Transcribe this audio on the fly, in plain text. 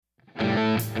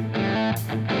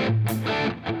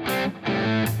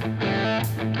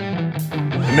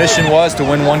mission was to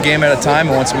win one game at a time,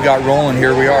 and once we got rolling,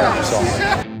 here we are. So.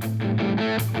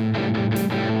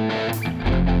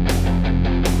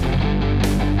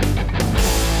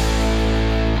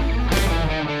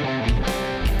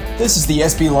 This is the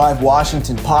SB Live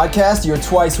Washington podcast, your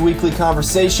twice weekly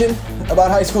conversation about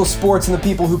high school sports and the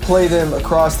people who play them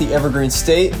across the Evergreen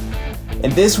State.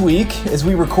 And this week, as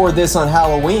we record this on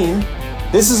Halloween,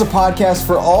 this is a podcast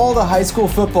for all the high school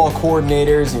football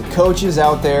coordinators and coaches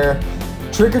out there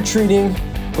trick-or-treating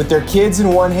with their kids in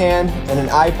one hand and an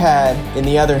iPad in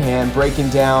the other hand, breaking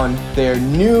down their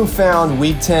newfound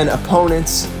Week 10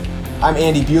 opponents. I'm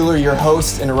Andy Bueller, your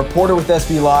host and a reporter with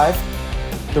SB Live.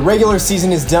 The regular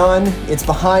season is done, it's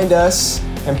behind us,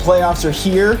 and playoffs are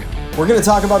here. We're going to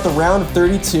talk about the round of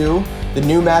 32, the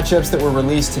new matchups that were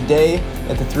released today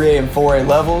at the 3A and 4A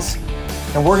levels,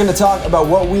 and we're going to talk about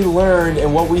what we learned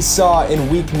and what we saw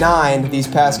in Week 9 these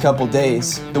past couple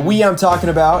days. The we I'm talking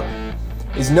about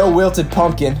is no wilted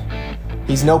pumpkin.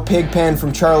 He's no pigpen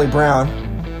from Charlie Brown.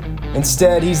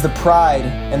 Instead, he's the pride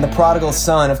and the prodigal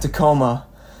son of Tacoma,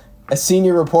 a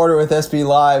senior reporter with SB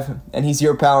Live, and he's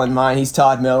your pal and mine. He's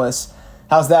Todd Millis.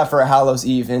 How's that for a Hallows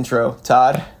Eve intro,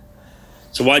 Todd?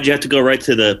 So why'd you have to go right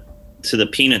to the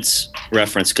Peanuts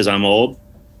reference? Because I'm old?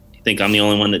 You think I'm the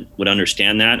only one that would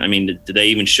understand that? I mean, do they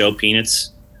even show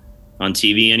Peanuts on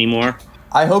TV anymore?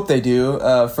 I hope they do.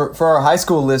 For our high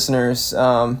school listeners,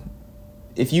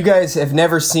 if you guys have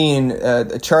never seen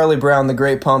Charlie Brown, the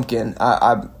Great Pumpkin,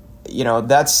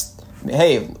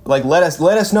 hey, like let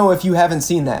us know if you haven't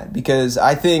seen that, because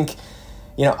I think,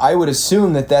 I would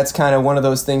assume that that's kind of one of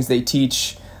those things they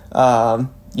teach, in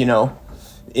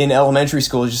elementary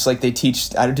school, just like they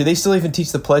teach. Do they still even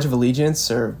teach the Pledge of Allegiance?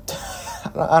 Or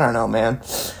I don't know, man.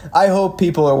 I hope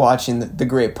people are watching the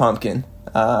Great Pumpkin,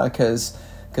 because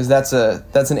that's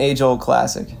an age-old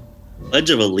classic.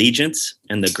 Pledge of Allegiance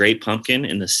and the Great Pumpkin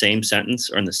in the same sentence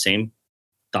or in the same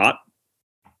thought.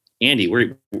 Andy,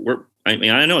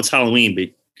 I know it's Halloween, but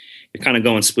you're kind of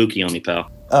going spooky on me,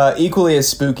 pal. Equally as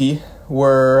spooky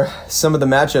were some of the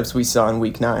matchups we saw in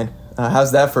Week 9.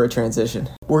 How's that for a transition?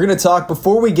 We're going to talk,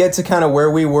 before we get to kind of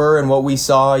where we were and what we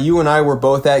saw, you and I were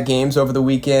both at games over the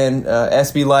weekend.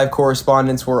 SB Live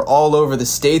correspondents were all over the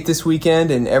state this weekend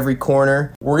in every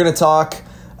corner. We're going to talk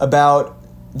about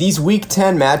these Week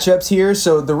 10 matchups here.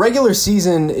 So the regular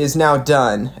season is now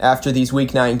done after these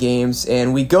Week 9 games,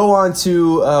 and we go on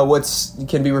to what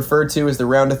can be referred to as the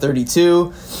round of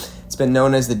 32. It's been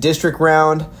known as the district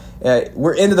round.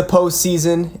 We're into the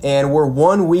postseason, and we're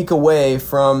 1 week away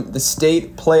from the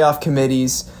state playoff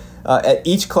committees. At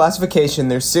each classification,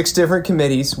 there's 6 different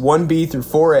committees, 1B through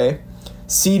 4A,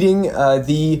 seeding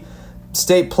the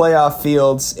state playoff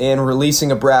fields and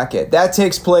releasing a bracket. That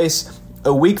takes place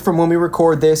a week from when we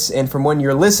record this, and from when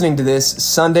you're listening to this,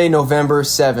 Sunday, November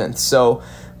 7th. So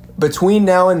between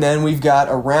now and then, we've got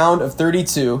a round of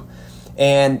 32,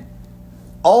 and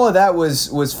all of that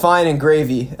was fine and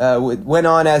gravy. Went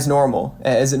on as normal,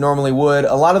 as it normally would.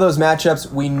 A lot of those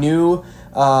matchups, we knew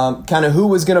kind of who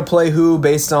was going to play who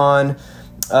based on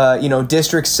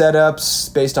district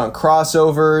setups, based on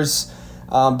crossovers.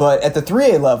 But at the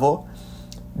 3A level,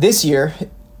 this year,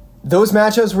 those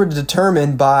matchups were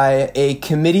determined by a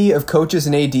committee of coaches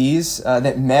and ADs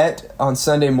that met on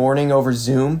Sunday morning over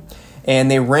Zoom,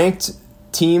 and they ranked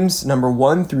teams number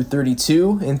 1 through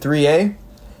 32 in 3A.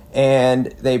 And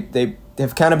they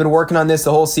have kind of been working on this the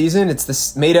whole season.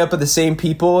 It's made up of the same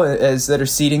people as that are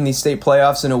seeding these state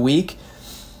playoffs in a week.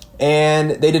 And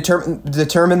they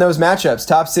determine those matchups.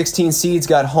 Top 16 seeds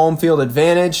got home field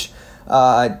advantage.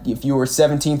 If you were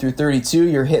 17 through 32,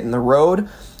 you're hitting the road.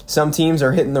 Some teams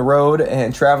are hitting the road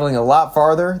and traveling a lot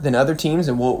farther than other teams,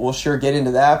 and we'll sure get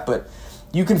into that. But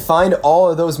you can find all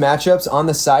of those matchups on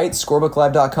the site,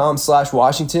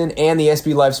 scorebooklive.com/Washington, and the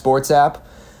SB Live Sports app.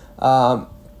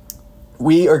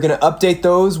 We are going to update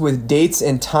those with dates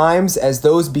and times as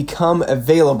those become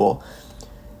available.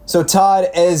 So, Todd,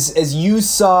 as you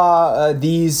saw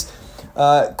these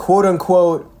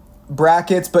quote-unquote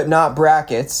brackets but not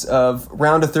brackets of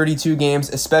round of 32 games,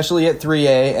 especially at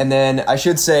 3A, and then I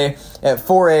should say at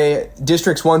 4A,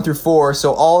 districts 1 through 4,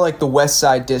 so all like the west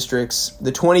side districts,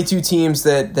 the 22 teams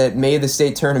that made the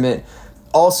state tournament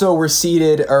also were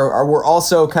seeded or were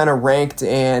also kind of ranked,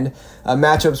 and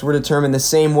matchups were determined the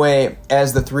same way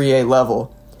as the 3A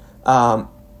level.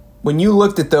 When you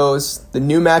looked at those, the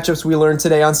new matchups we learned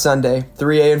today on Sunday,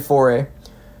 3A and 4A,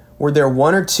 were there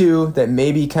one or two that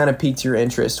maybe kind of piqued your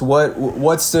interest?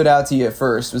 What stood out to you at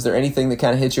first? Was there anything that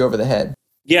kind of hit you over the head?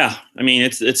 Yeah, I mean,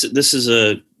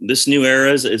 this new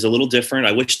era is a little different.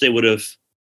 I wish they would have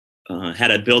had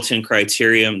a built-in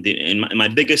criterion. And my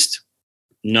biggest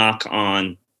knock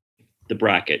on the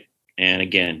bracket, and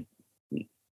again,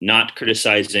 not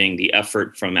criticizing the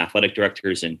effort from athletic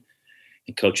directors and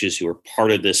coaches who are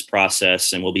part of this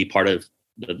process and will be part of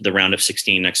the round of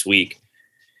 16 next week,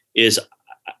 is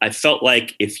I felt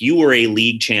like if you were a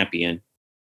league champion,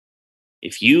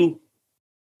 if you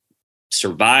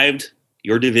survived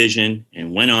your division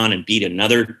and went on and beat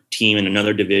another team in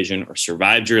another division, or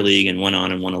survived your league and went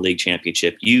on and won a league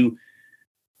championship, you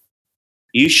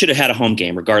should have had a home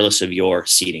game regardless of your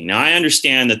seeding. Now, I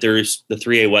understand that there's the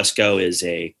 3A Wesco is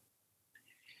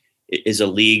a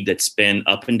league that's been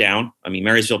up and down. I mean,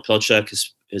 Marysville Pilchuck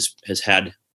has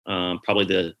had probably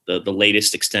the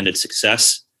latest extended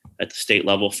success at the state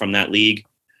level from that league.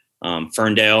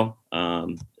 Ferndale,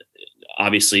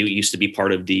 obviously, used to be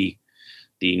part of the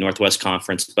Northwest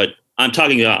Conference, but I'm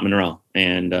talking about Monroe.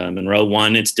 And Monroe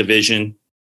won its division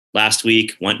last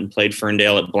week, went and played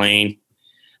Ferndale at Blaine.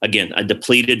 Again, a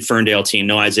depleted Ferndale team,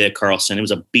 no Isaiah Carlson. It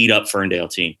was a beat-up Ferndale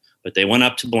team, but they went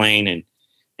up to Blaine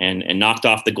and knocked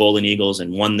off the Golden Eagles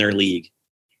and won their league.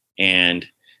 And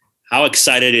how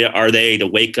excited are they to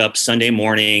wake up Sunday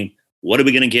morning? What are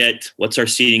we going to get? What's our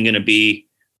seeding going to be?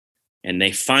 And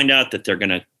they find out that they're going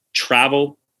to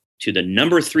travel to the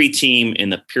number 3 team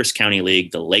in the Pierce County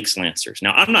League, the Lakes Lancers.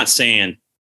 Now, I'm not saying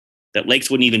that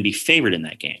Lakes wouldn't even be favored in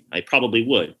that game. I probably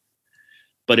would.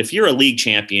 But if you're a league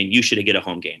champion, you should get a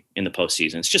home game in the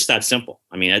postseason. It's just that simple.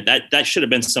 I mean, that should have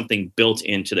been something built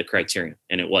into the criterion,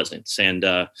 and it wasn't. And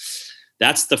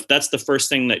that's the first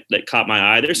thing that caught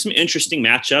my eye. There's some interesting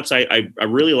matchups. I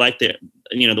really like the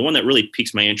one that really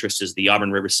piques my interest is the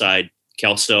Auburn Riverside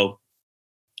Kelso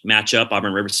matchup.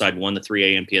 Auburn Riverside won the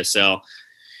 3A NPSL.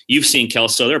 You've seen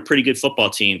Kelso; they're a pretty good football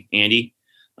team, Andy.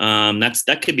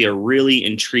 That could be a really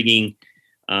intriguing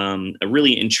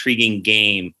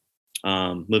game.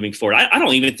 Moving forward, I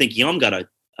don't even think Yum got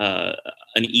an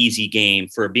easy game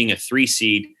for being a 3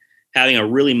 seed, having a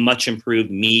really much improved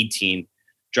Meade team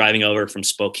driving over from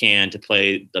Spokane to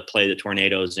play the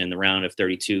Tornadoes in the round of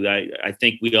 32. I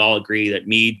think we all agree that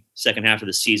Meade, second half of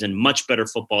the season, much better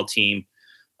football team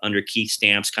under Keith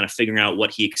Stamps, kind of figuring out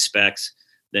what he expects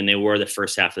than they were the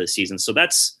first half of the season. So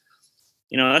that's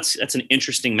an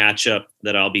interesting matchup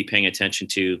that I'll be paying attention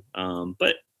to.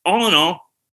 But all in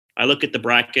all, I look at the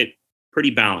bracket pretty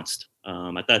balanced.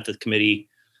 I thought the committee,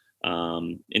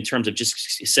 in terms of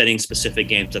just setting specific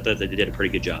games, I thought they did a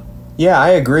pretty good job. Yeah, I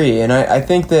agree. And I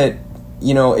think that,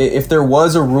 if there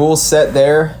was a rule set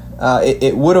there,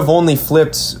 it would have only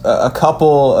flipped a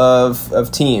couple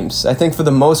of teams. I think for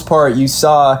the most part, you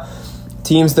saw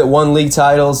teams that won league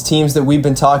titles, teams that we've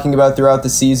been talking about throughout the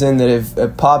season that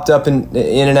have popped up in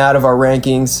and out of our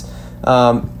rankings.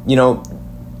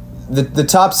 The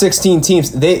top 16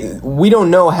 teams, we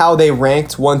don't know how they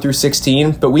ranked 1 through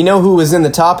 16, but we know who was in the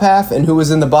top half and who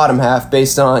was in the bottom half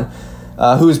based on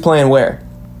who was playing where.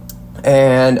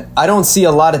 And I don't see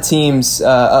a lot of teams, a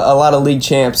lot of league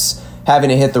champs having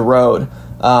to hit the road.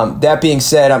 That being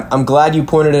said, I'm glad you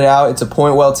pointed it out. It's a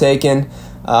point well taken.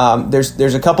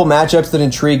 There's a couple matchups that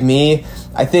intrigue me.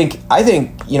 I think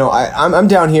I'm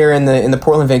down here in the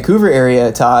Portland, Vancouver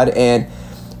area, Todd, and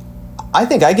I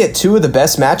think I get 2 of the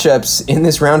best matchups in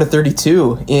this round of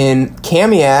 32 in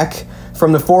Kamiak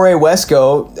from the 4A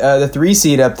Wesco, the 3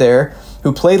 seed up there,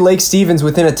 who played Lake Stevens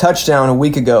within a touchdown a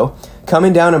week ago,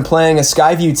 coming down and playing a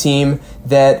Skyview team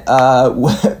that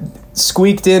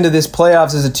squeaked into this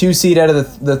playoffs as a 2 seed out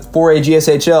of the 4A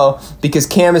GSHL because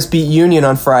Camas beat Union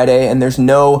on Friday and there's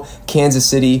no Kansas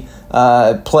City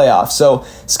playoff. So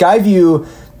Skyview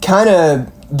kind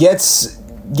of gets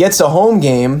a home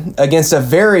game against a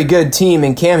very good team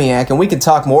in Kamiak, and we could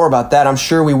talk more about that. I'm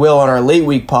sure we will on our late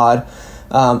week pod.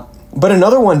 But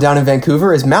another one down in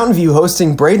Vancouver is Mountain View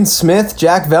hosting Braden Smith,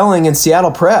 Jack Velling, and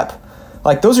Seattle Prep.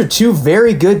 Like, those are 2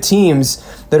 very good teams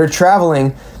that are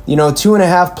traveling,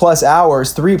 2.5 plus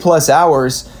hours, 3 plus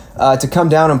hours to come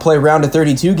down and play round of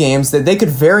 32 games that they could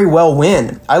very well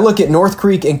win. I look at North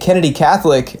Creek and Kennedy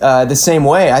Catholic the same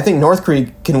way. I think North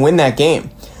Creek can win that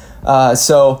game.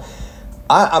 So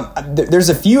there's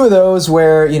a few of those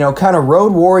where, kind of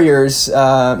road warriors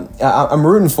I'm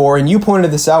rooting for, and you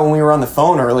pointed this out when we were on the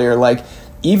phone earlier, like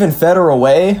even Federal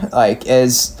Way, like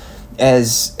as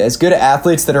good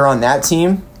athletes that are on that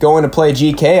team going to play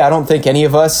GK, I don't think any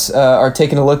of us are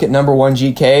taking a look at number 1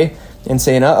 GK and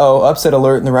saying, upset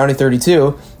alert in the round of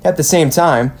 32. At the same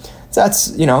time,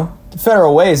 that's,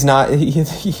 Federal Way is not,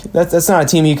 that's not a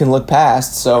team you can look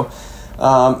past. So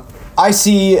I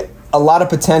see a lot of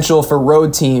potential for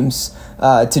road teams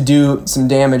to do some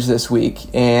damage this week,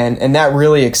 and that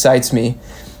really excites me.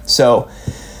 So,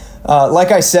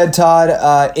 like I said,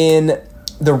 Todd, in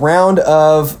the round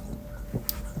of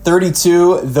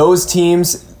 32, those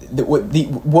teams,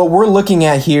 what we're looking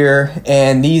at here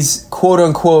and these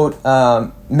quote-unquote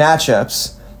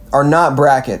matchups are not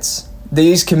brackets.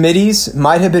 These committees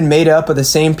might have been made up of the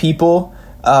same people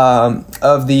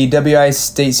of the WI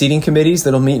state seating committees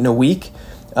that'll meet in a week,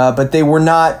 but they were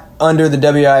not under the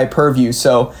WI purview.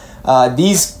 So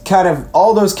these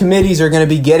all those committees are going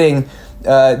to be getting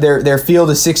their field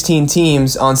of 16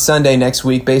 teams on Sunday next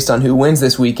week based on who wins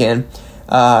this weekend,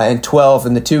 and 12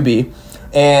 in the 2B.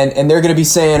 And they're going to be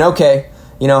saying, okay,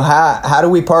 how do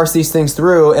we parse these things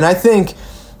through? And I think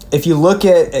if you look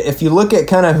at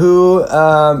kind of who,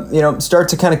 start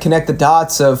to kind of connect the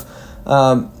dots of,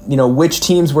 which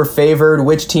teams were favored,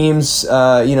 which teams,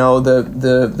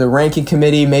 the ranking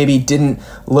committee maybe didn't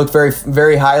look very,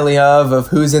 very highly of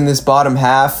who's in this bottom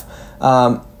half.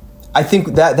 I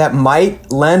think that might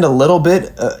lend a little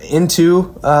bit into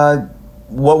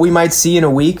what we might see in a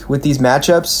week with these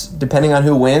matchups, depending on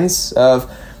who wins.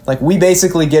 We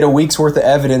basically get a week's worth of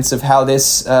evidence of how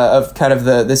this, of kind of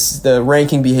the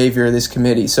ranking behavior of this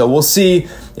committee. So we'll see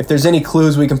if there's any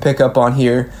clues we can pick up on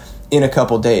here in a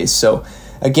couple days. So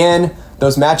again,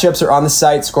 those matchups are on the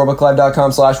site,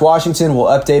 scorebooklive.com/Washington. We'll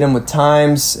update them with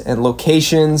times and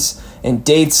locations and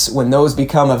dates when those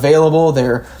become available.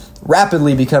 They're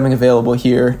rapidly becoming available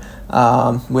here,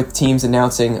 with teams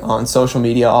announcing on social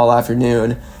media all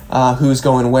afternoon who's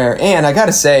going where. And I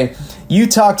gotta say, you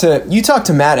talked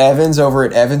to Matt Evans over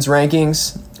at Evans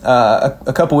Rankings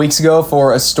a couple weeks ago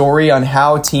for a story on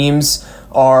how teams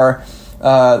are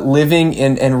living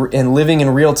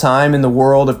in real time in the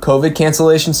world of COVID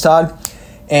cancellations, Todd.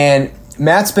 And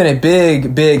Matt's been a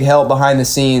big help behind the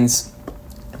scenes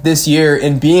this year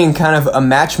in being kind of a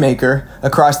matchmaker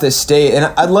across this state. And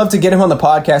I'd love to get him on the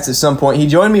podcast at some point. He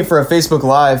joined me for a Facebook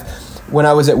Live when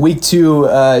I was at week 2,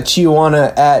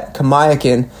 Chihuahua at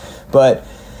Kamayakan, but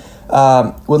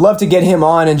would love to get him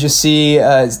on and just see,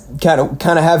 kind of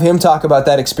have him talk about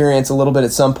that experience a little bit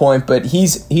at some point. But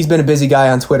he's been a busy guy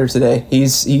on Twitter today.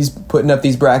 He's putting up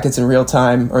these brackets in real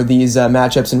time, or these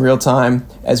matchups in real time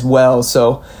as well.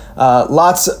 So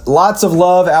lots of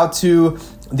love out to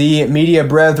the media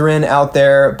brethren out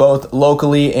there, both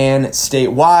locally and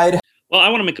statewide. Well, I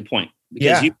want to make a point,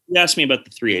 because you asked me about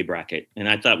the 3A bracket, and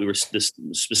I thought we were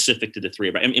specific to the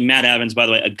 3A bracket. And Matt Evans, by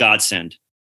the way, a godsend,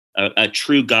 a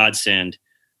true godsend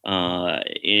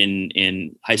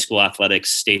in high school athletics,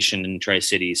 stationed in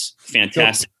Tri-Cities.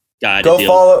 Fantastic guy.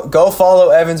 Go follow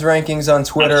Evans Rankings on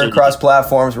Twitter. Absolutely. Across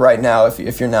platforms right now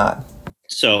if you're not.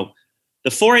 So the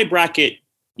 4A bracket.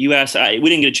 You asked, we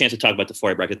didn't get a chance to talk about the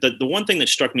 4A bracket. The one thing that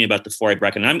struck me about the 4A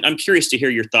bracket, and I'm curious to hear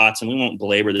your thoughts, and we won't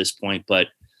belabor this point, but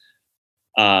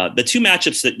the two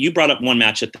matchups that you brought up, one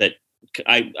matchup that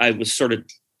I was sort of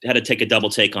had to take a double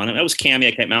take on it. That was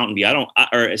Kamiak at Mountain View.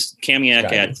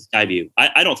 Kamiak at Skyview.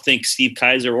 I don't think Steve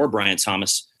Kaiser or Brian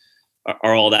Thomas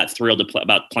are all that thrilled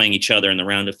about playing each other in the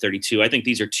round of 32. I think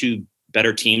these are two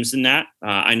better teams than that.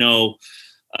 I know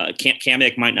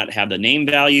Kamiak might not have the name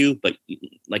value, but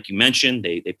like you mentioned,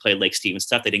 they played Lake Stevens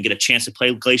tough. They didn't get a chance to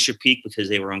play Glacier Peak because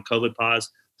they were on COVID pause.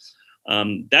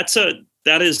 That's a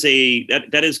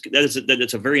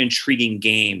very intriguing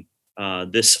game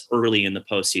this early in the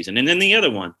postseason. And then the other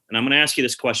one, and I'm going to ask you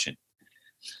this question: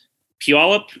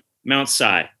 Puyallup, Mount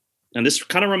Si. Now this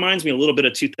kind of reminds me a little bit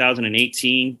of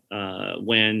 2018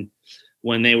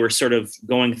 when they were sort of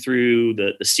going through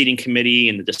the seating committee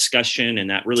and the discussion, and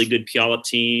that really good Puyallup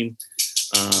team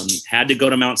had to go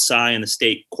to Mount Si in the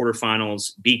state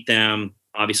quarterfinals, beat them,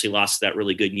 obviously lost to that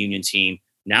really good Union team.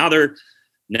 Now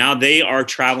they are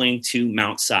traveling to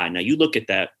Mount Si. Now you look at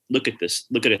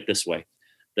it this way.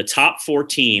 The top 4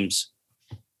 teams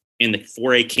in the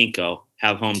 4A Kinko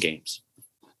have home games.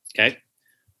 Okay.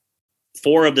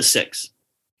 4 of the 6.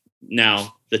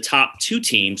 Now the top 2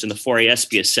 teams in the 4A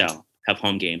SBSL have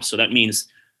home games. So that means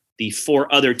the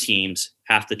 4 other teams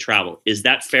have to travel. Is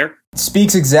that fair? It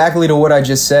speaks exactly to what I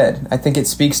just said. I think it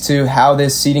speaks to how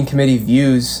this seating committee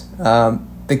views the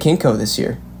Kinko this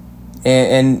year.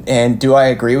 And do I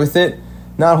agree with it?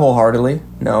 Not wholeheartedly,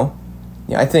 no.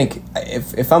 Yeah, I think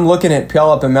if I'm looking at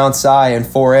Puyallup and Mount Si and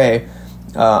 4A,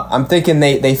 I'm thinking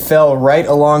they fell right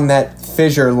along that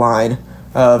fissure line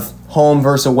of home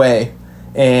versus away.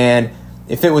 And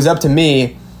if it was up to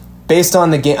me, based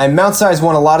on the game, Mount Si's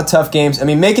won a lot of tough games. I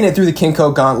mean, making it through the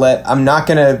Kinko gauntlet, I'm not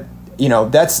going to,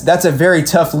 that's a very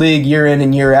tough league year in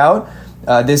and year out.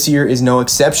 This year is no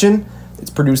exception. It's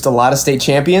produced a lot of state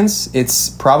champions.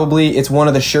 It's one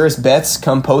of the surest bets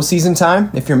come postseason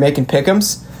time if you're making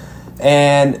pick'ems.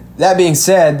 And that being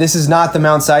said, this is not the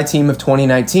Mount Si team of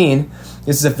 2019.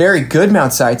 This is a very good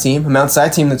Mount Si team, a Mount Si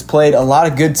team that's played a lot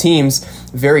of good teams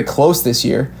very close this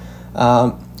year.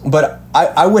 But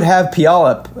I would have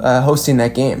Puyallup hosting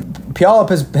that game. Puyallup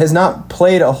has not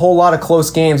played a whole lot of close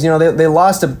games. They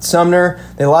lost to Sumner,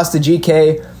 they lost to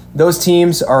GK. Those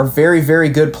teams are very, very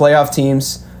good playoff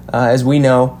teams, as we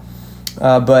know.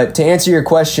 But to answer your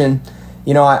question,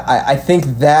 I think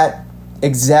that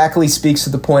exactly speaks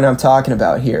to the point I'm talking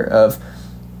about here of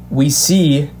we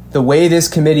see the way this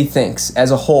committee thinks as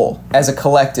a whole, as a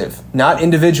collective, not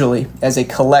individually, as a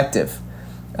collective.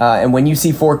 And when you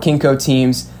see 4 KingCo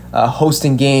teams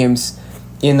hosting games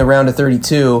in the round of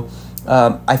 32,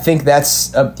 I think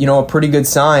that's a pretty good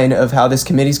sign of how this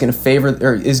committee is going to favor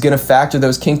or is going to factor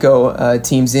those KingCo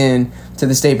teams in to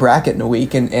the state bracket in a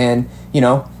week. And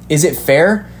is it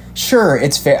fair? Sure,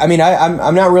 it's fair. I mean,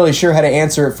 I'm not really sure how to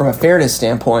answer it from a fairness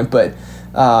standpoint, but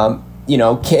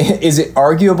is it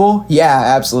arguable?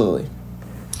 Yeah, absolutely.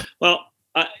 Well,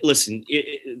 listen,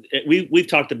 we've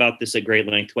talked about this at great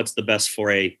length. What's the best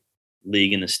 4A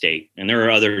league in the state? And there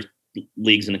are other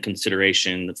leagues in the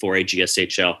consideration, the 4A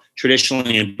GSHL,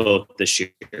 traditionally in both this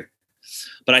year.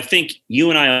 But I think you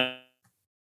and I,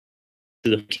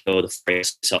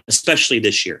 especially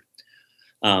this year,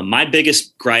 my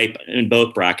biggest gripe in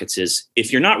both brackets is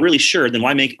if you're not really sure, then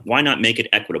why not make it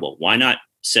equitable? Why not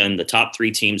send the top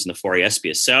 3 teams in the 4A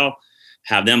SPSL,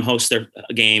 have them host their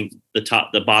game,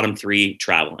 the bottom 3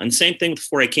 travel. And same thing with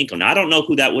 4A KingCo. Now, I don't know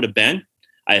who that would have been.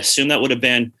 I assume that would have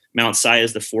been Mount Si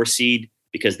as the 4 seed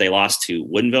because they lost to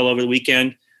Woodinville over the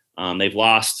weekend. They've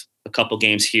lost a couple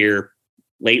games here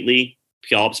lately.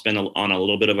 Puyallup's been on a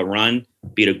little bit of a run,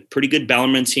 beat a pretty good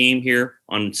Bellarmine team here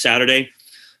on Saturday.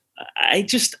 I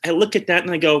look at that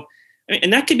and I go,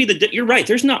 and that could be you're right.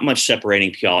 There's not much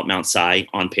separating Puyallup, Mount Si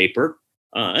on paper.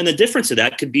 And the difference of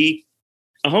that could be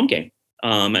a home game.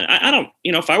 And I don't,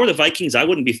 if I were the Vikings, I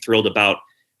wouldn't be thrilled about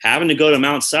having to go to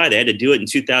Mount Si. They had to do it in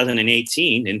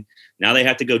 2018, and now they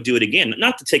have to go do it again.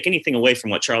 Not to take anything away from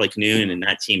what Charlie Canoon and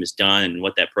that team has done and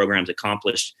what that program's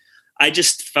accomplished. I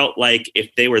just felt like if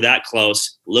they were that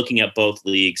close, looking at both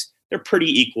leagues, they're pretty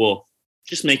equal.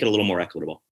 Just make it a little more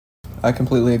equitable. I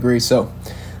completely agree. So,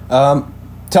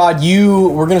 Todd,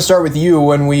 we're going to start with you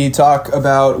when we talk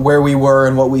about where we were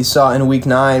and what we saw in Week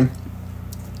 9.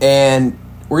 And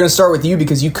we're going to start with you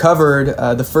because you covered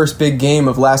the first big game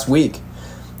of last week.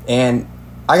 And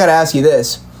I got to ask you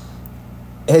this.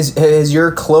 Has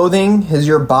your clothing, has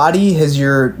your body, has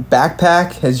your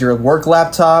backpack, has your work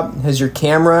laptop, has your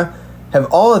camera,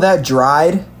 have all of that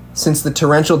dried since the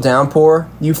torrential downpour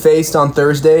you faced on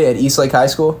Thursday at Eastlake High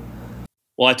School?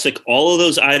 Well, I took all of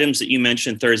those items that you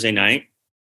mentioned Thursday night.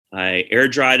 I air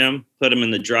dried them, put them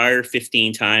in the dryer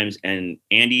 15 times. And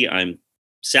Andy, I'm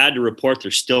sad to report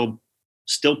they're still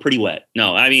pretty wet.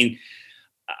 No, I mean,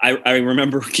 I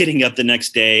remember getting up the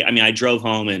next day. I mean, I drove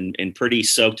home in pretty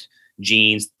soaked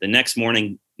jeans. The next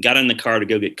morning, got in the car to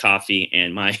go get coffee,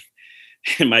 and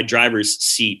my driver's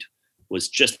seat was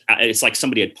it's like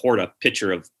somebody had poured a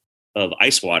pitcher of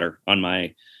ice water on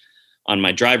my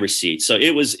driver's seat. So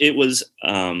it was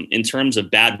in terms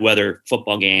of bad weather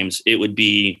football games, it would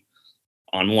be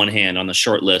on one hand on the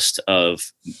short list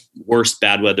of worst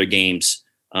bad weather games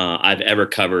I've ever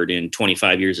covered in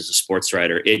 25 years as a sports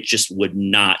writer. It just would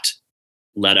not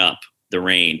let up the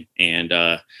rain. And,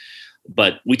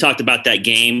 but we talked about that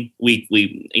game. We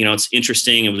it's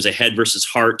interesting. It was a head versus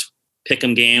heart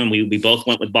pick'em game. We both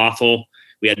went with Bothell.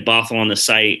 We had Bothell on the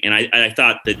site, and I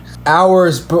thought that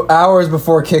hours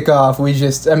before kickoff,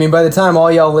 by the time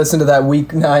all y'all listened to that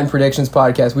Week 9 predictions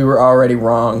podcast, we were already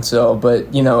wrong. So, but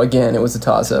again, it was a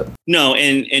toss up. No,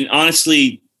 and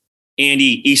honestly,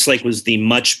 Andy, Eastlake was the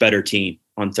much better team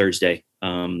on Thursday.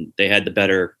 They had the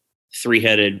better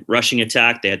 3-headed rushing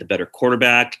attack. They had the better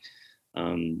quarterback.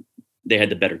 They had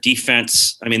the better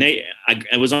defense. I mean,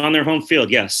 I was on their home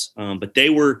field, yes, but they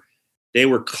were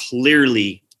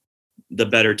clearly the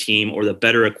better team or the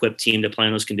better equipped team to play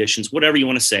in those conditions, whatever you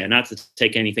want to say. And not to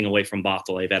take anything away from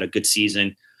Bothell. They've had a good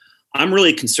season. I'm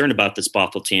really concerned about this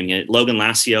Bothell team. Logan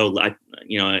Lassio,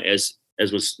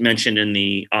 as was mentioned in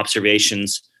the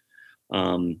observations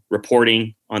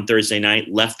reporting on Thursday night,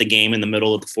 left the game in the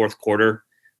middle of the fourth quarter,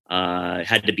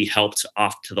 had to be helped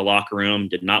off to the locker room,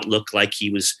 did not look like he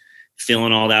was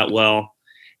feeling all that well.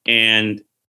 And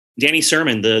Danny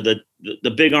Sermon, the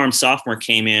big arm sophomore,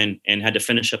 came in and had to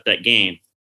finish up that game.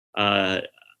 I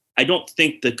don't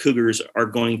think the Cougars are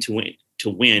going to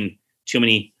win too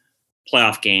many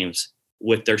playoff games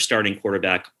with their starting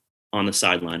quarterback on the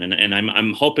sideline. And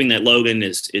I'm hoping that Logan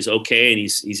is okay and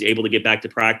he's able to get back to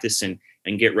practice and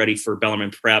get ready for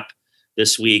Bellarmine Prep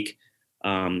this week.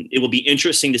 It will be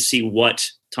interesting to see what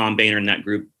Tom Boehner and that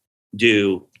group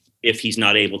do if he's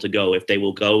not able to go, if they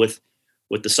will go with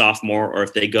the sophomore or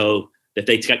if they go if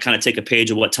they kind of take a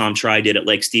page of what Tom Try did at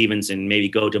Lake Stevens and maybe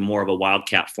go to more of a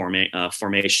wildcat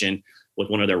formation with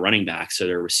one of their running backs or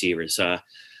their receivers.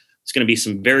 It's going to be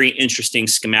some very interesting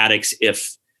schematics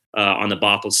if on the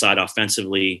Bothell side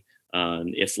offensively,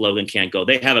 if Logan can't go.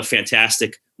 They have a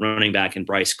fantastic running back in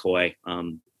Bryce Coy.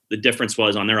 The difference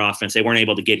was on their offense, they weren't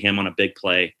able to get him on a big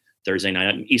play Thursday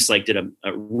night. Eastlake did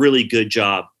a really good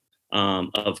job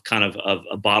of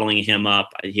bottling him up.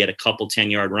 He had a couple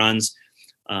 10-yard runs,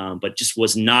 but just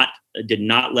did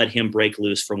not let him break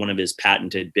loose for one of his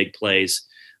patented big plays.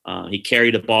 He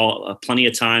carried the ball plenty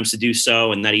of times to do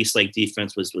so, and that Eastlake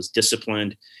defense was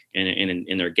disciplined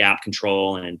in their gap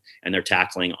control and their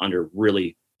tackling under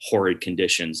really horrid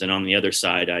conditions. And on the other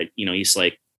side,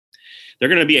 Eastlake, they're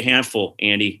going to be a handful,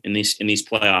 Andy, in these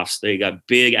playoffs. They got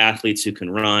big athletes who can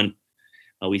run.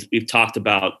 We've talked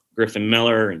about Griffin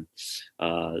Miller and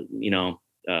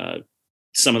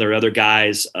some of their other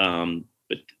guys,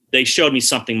 but they showed me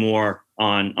something more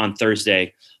on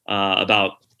Thursday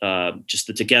about just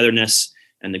the togetherness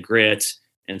and the grit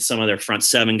and some of their front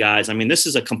seven guys. I mean, this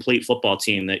is a complete football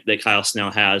team that Kyle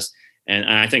Snell has, and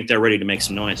I think they're ready to make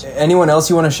some noise. Anyone else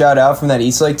you want to shout out from that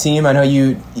Eastlake team? I know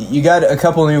you got a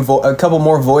couple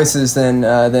more voices than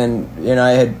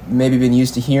I had maybe been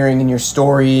used to hearing in your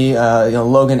story.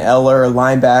 Logan Eller,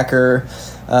 linebacker,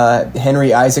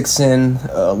 Henry Isaacson,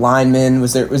 lineman.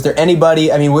 Was there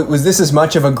anybody? I mean, was this as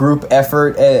much of a group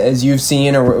effort as you've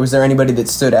seen, or was there anybody that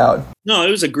stood out? No,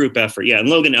 it was a group effort. Yeah, and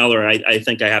Logan Eller, I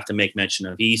think I have to make mention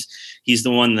of. He's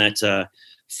the one that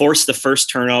forced the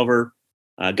first turnover.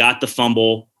 Got the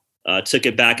fumble, took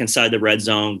it back inside the red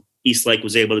zone. Eastlake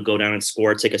was able to go down and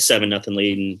score, take a 7-0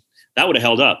 lead, and that would have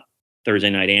held up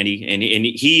Thursday night, Andy. And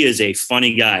he is a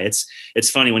funny guy. It's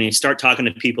funny when you start talking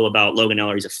to people about Logan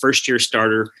Eller. He's a first-year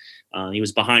starter. He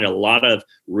was behind a lot of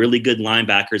really good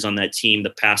linebackers on that team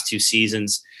the past 2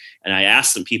 seasons. And I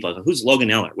asked some people, who's Logan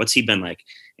Eller? What's he been like?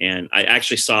 And I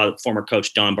actually saw former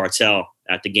coach Don Bartel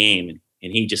at the game,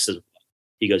 and he just says,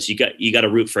 he goes, you got to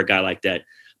root for a guy like that.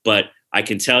 But I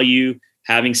can tell you,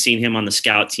 having seen him on the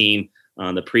scout team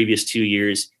the previous 2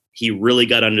 years, he really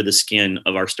got under the skin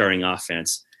of our starting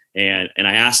offense. And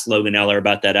I asked Logan Eller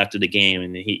about that after the game,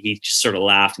 and he just sort of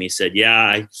laughed, and he said,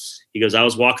 he goes, I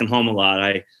was walking home a lot.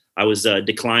 I was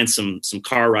declined some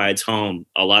car rides home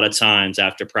a lot of times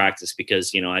after practice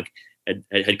because, I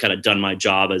had kind of done my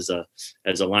job as a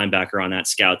linebacker on that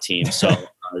scout team. So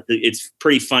it's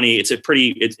pretty funny. It's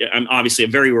obviously a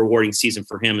very rewarding season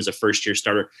for him as a first-year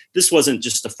starter. This wasn't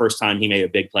just the first time he made a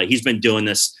big play. He's been doing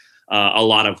this a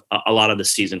lot of the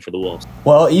season for the Wolves.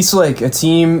 Well, Eastlake, a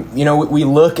team, we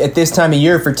look at this time of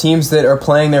year for teams that are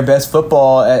playing their best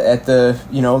football at the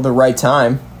right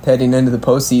time heading into the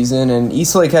postseason, and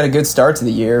Eastlake had a good start to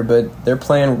the year, but they're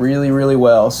playing really, really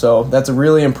well. So that's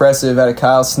really impressive out of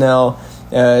Kyle Snell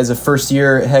as a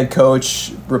first-year head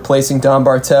coach replacing Don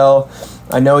Bartel.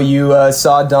 I know you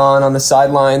saw Don on the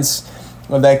sidelines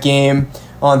of that game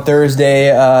on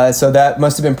Thursday, so that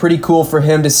must have been pretty cool for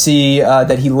him to see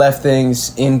that he left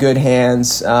things in good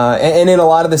hands and in a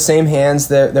lot of the same hands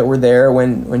that were there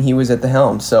when he was at the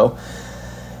helm. So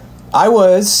I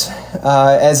was,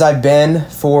 as I've been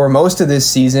for most of this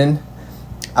season,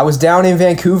 I was down in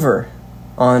Vancouver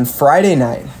on Friday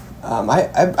night.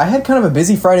 I had kind of a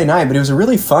busy Friday night, but it was a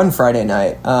really fun Friday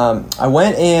night. I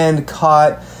went and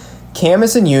caught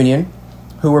Camas and Union,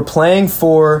 who were playing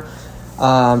for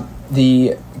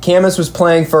Camas was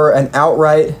playing for an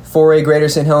outright 4A Greater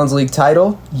St. Helens League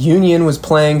title. Union was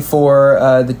playing for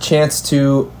the chance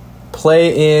to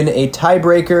play in a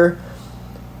tiebreaker,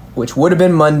 which would have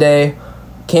been Monday,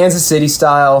 Kansas City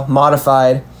style,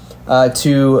 modified,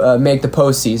 to make the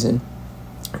postseason.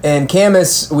 And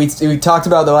Camas, we talked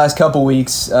about the last couple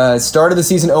weeks, started the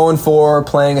season 0-4,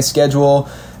 playing a schedule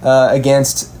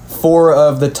against 4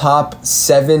 of the top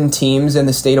 7 teams in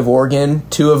the state of Oregon.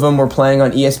 2 of them were playing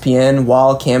on ESPN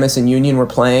while Camas and Union were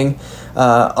playing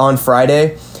on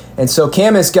Friday. And so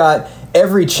Camas got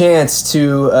every chance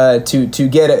to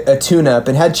get a tune-up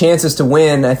and had chances to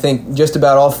win, I think, just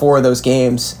about all 4 of those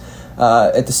games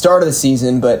at the start of the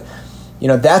season. But,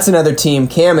 that's another team.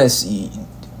 Camas,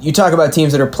 you talk about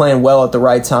teams that are playing well at the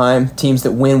right time, teams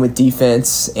that win with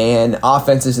defense and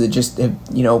offenses that just have,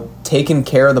 taken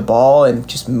care of the ball and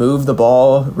just move the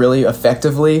ball really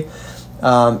effectively.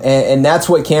 And that's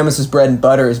what Camas' bread and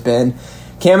butter has been.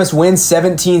 Camas wins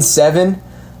 17-7,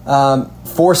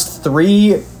 forced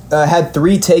 3, had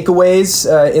 3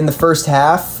 takeaways in the first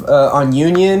half on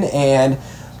Union, and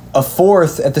a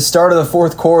 4th at the start of the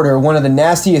 4th quarter, one of the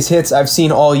nastiest hits I've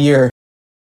seen all year.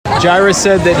 Jairus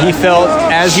said that he felt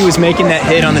as he was making that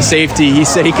hit on the safety, he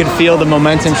said he could feel the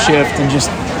momentum shift and just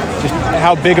just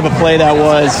how big of a play that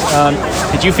was.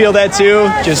 Did you feel that too?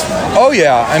 Oh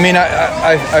yeah. I mean,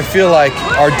 I feel like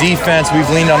our defense. We've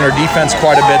leaned on our defense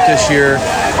quite a bit this year.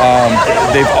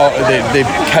 They've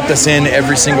kept us in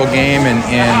every single game, and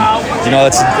you know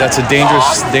that's a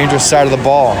dangerous side of the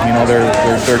ball. You know,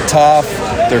 they're tough,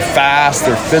 they're fast,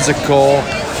 they're physical,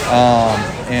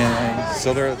 and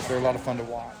so they're a lot of fun to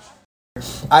watch.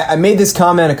 I made this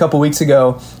comment a couple weeks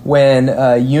ago when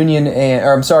when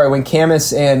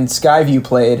Camas and Skyview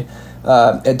played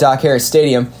at Doc Harris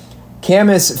Stadium.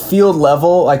 Camas field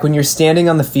level, like when you're standing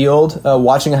on the field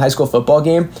watching a high school football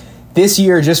game, this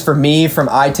year, just for me, from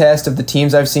eye test of the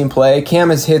teams I've seen play,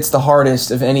 Camas hits the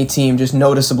hardest of any team, just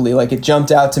noticeably. Like, it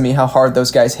jumped out to me how hard those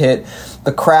guys hit.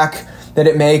 The crack that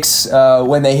it makes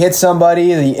when they hit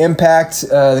somebody, the impact,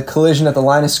 the collision at the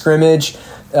line of scrimmage,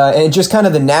 and just kind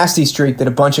of the nasty streak that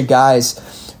a bunch of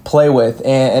guys play with.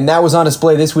 And that was on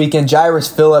display this weekend.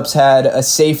 Jairus Phillips had a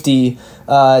safety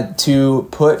to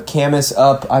put Camas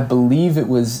up, I believe it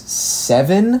was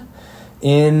 7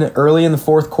 early in the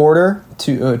fourth quarter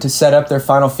to set up their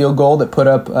final field goal that put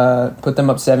them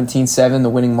up 17-7, the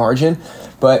winning margin.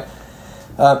 But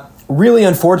really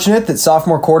unfortunate that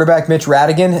sophomore quarterback Mitch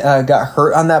Radigan got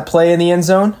hurt on that play in the end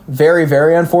zone. Very,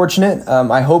 very unfortunate.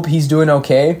 I hope he's doing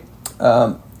okay.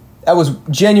 That was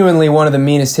genuinely one of the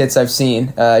meanest hits I've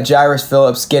seen. Jairus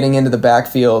Phillips getting into the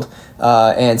backfield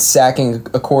and sacking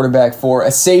a quarterback for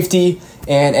a safety.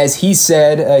 And as he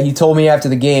said, he told me after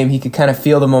the game, he could kind of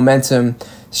feel the momentum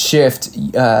shift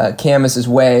Camas's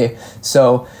way.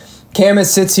 So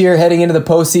Camas sits here heading into the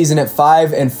postseason at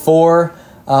 5-4.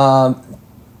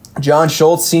 John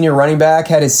Schultz, senior running back,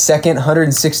 had his second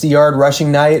 160-yard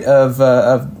rushing night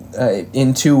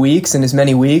in 2 weeks, in as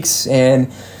many weeks.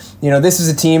 And you know, this is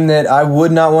a team that I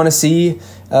would not want to see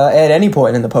at any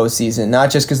point in the postseason, not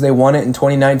just because they won it in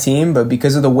 2019, but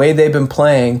because of the way they've been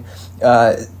playing,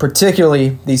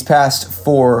 particularly these past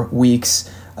 4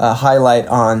 weeks, highlight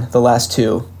on the last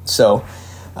 2. So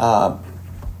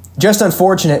just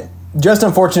unfortunate,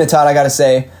 Todd, I got to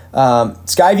say.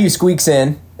 Skyview squeaks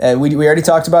in. We already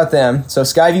talked about them. So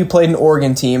Skyview played an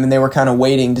Oregon team, and they were kind of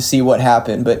waiting to see what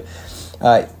happened. But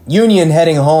Union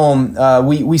heading home,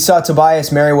 we saw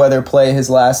Tobias Merriweather play his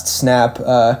last snap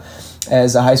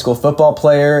as a high school football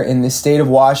player in the state of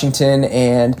Washington,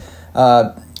 and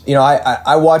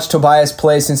I watched Tobias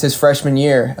play since his freshman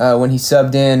year when he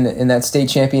subbed in that state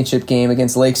championship game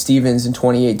against Lake Stevens in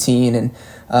 2018, and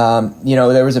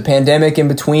there was a pandemic in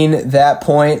between that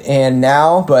point and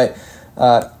now, but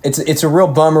it's a real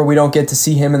bummer we don't get to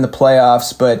see him in the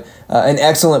playoffs, but an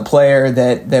excellent player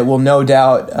that will no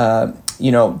doubt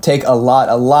take a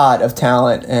lot of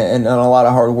talent and a lot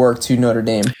of hard work to Notre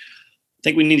Dame. I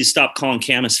think we need to stop calling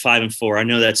Camas 5-4. I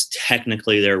know that's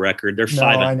technically their record. They're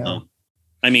 5-0.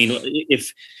 I mean,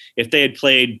 if they had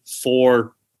played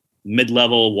 4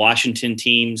 mid-level Washington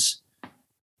teams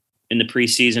in the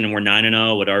preseason and were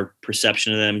 9-0, would our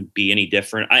perception of them be any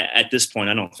different? At this point,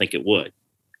 I don't think it would.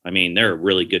 I mean, they're a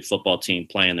really good football team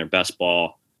playing their best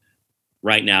ball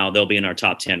right now. They'll be in our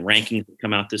top 10 rankings that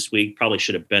come out this week. Probably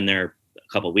should have been there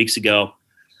a couple of weeks ago.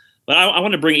 But I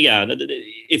want to bring,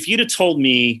 if you'd have told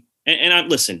me,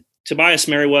 listen, Tobias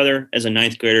Merriweather as a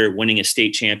 9th grader winning a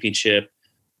state championship,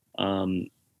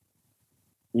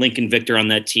 Lincoln Victor on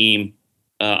that team,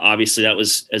 obviously that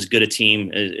was as good a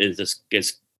team as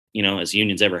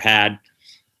Union's ever had.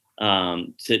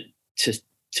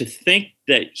 To think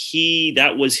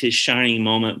that was his shining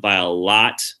moment by a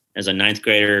lot as a 9th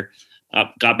grader,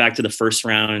 got back to the first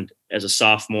round as a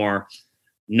sophomore,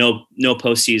 no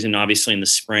postseason, obviously in the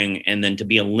spring, and then to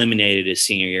be eliminated his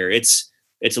senior year. It's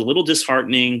a little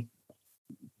disheartening,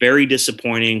 very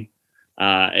disappointing.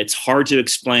 It's hard to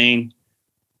explain.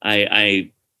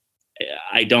 I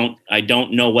don't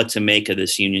know what to make of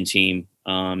this Union team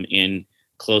in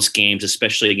close games,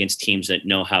 especially against teams that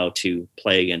know how to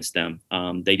play against them.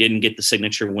 They didn't get the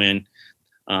signature win.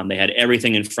 They had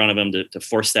everything in front of them to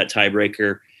force that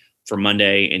tiebreaker for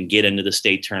Monday and get into the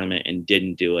state tournament and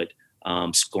didn't do it,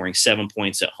 scoring 7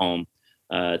 points at home.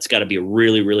 It's got to be a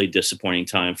really, really disappointing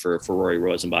time for Rory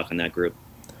Rosenbach and that group.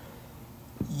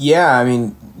 Yeah, I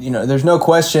mean, there's no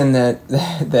question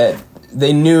that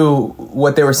they knew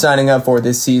what they were signing up for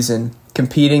this season,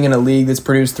 competing in a league that's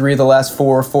produced 3 of the last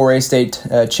 4 4A state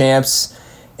champs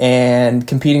and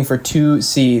competing for 2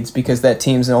 seeds because that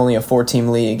team's only a 4-team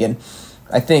league. And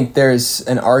I think there's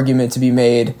an argument to be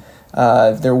made.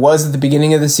 There was at the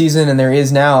beginning of the season and there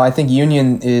is now. I think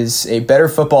Union is a better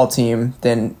football team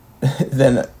than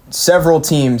several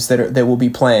teams that will be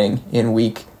playing in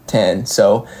week 10.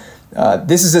 So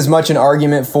this is as much an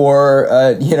argument for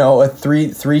a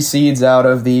three seeds out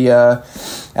of the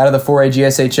 4A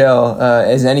GSHL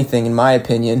as anything, in my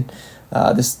opinion.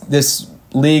 This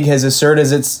league has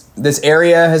this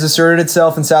area has asserted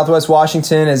itself in Southwest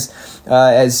Washington as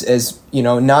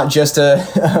not just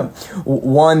a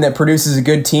one that produces a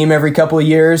good team every couple of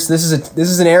years. This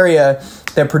is an area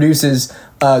that produces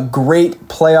great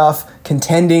playoff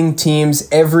contending teams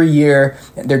every year.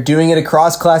 They're doing it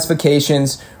across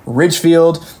classifications.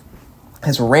 Ridgefield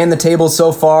has ran the table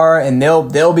so far, and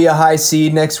they'll be a high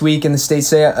seed next week in the state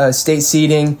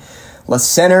seeding. La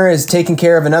Center is taking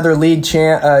care of another league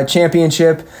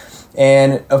championship,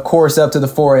 and of course up to the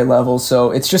 4A level.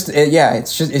 So it's just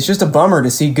a bummer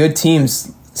to see good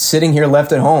teams sitting here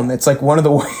left at home. It's like one of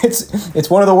the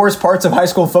worst parts of high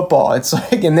school football. It's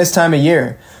like in this time of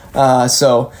year.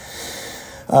 But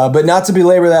not to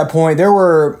belabor that point, there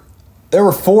were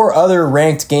 4 other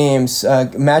ranked games,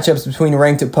 matchups between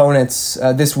ranked opponents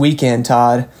this weekend,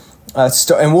 Todd.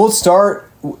 And we'll start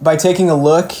by taking a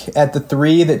look at the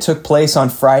 3 that took place on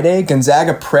Friday.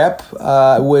 Gonzaga Prep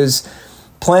was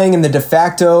playing in the de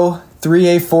facto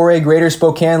 3A, 4A Greater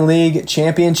Spokane League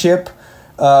Championship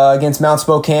against Mount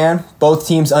Spokane. Both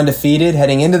teams undefeated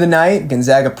heading into the night.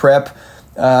 Gonzaga Prep,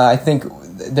 I think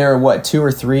they're 2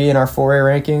 or 3 in our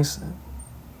 4A rankings?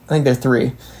 I think they're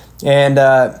 3. And,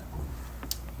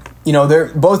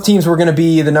 both teams were going to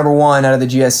be the number 1 out of the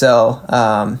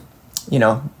GSL,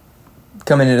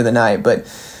 coming into the night. But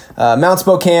Mount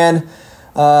Spokane,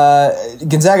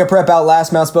 Gonzaga Prep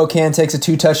outlasts Mount Spokane, takes a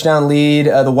 2-touchdown lead.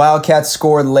 The Wildcats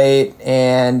scored late,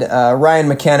 and Ryan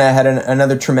McKenna had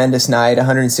another tremendous night,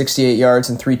 168 yards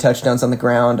and 3 touchdowns on the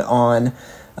ground on,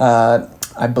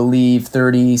 I believe,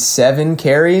 37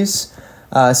 carries.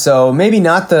 So maybe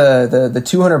not the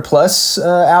 200-plus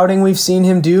outing we've seen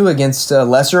him do against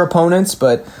lesser opponents,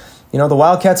 but, the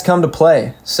Wildcats come to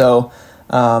play. So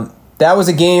that was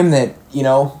a game that,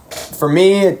 for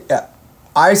me,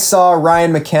 I saw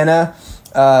Ryan McKenna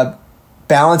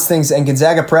balance things, and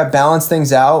Gonzaga Prep balance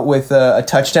things out with a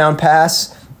touchdown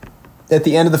pass at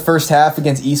the end of the first half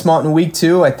against Eastmont in week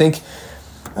 2. I think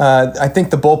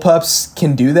the Bullpups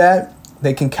can do that.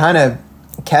 They can kind of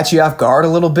catch you off guard a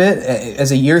little bit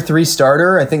as a year 3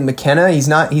 starter. I think McKenna, he's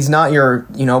not your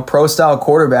pro style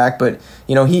quarterback, but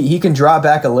he can draw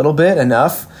back a little bit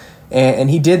enough, and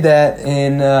he did that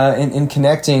in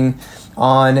connecting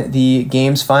on the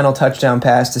game's final touchdown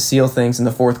pass to seal things in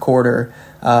the fourth quarter.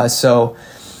 So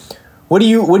what do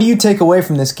you take away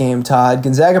from this game, Todd?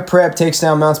 Gonzaga Prep takes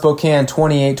down Mount Spokane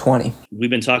 28-20. We've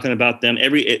been talking about them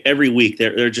every week.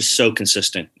 They're just so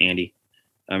consistent, Andy.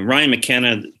 Ryan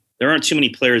McKenna, there aren't too many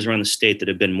players around the state that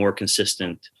have been more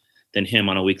consistent than him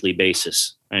on a weekly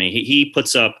basis. I mean, he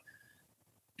puts up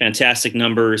fantastic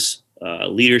numbers,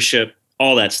 leadership,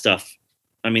 all that stuff.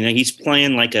 I mean, he's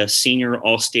playing like a senior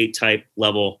all-state type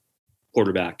level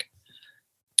quarterback.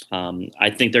 I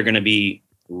think they're going to be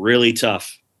really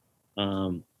tough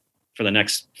for the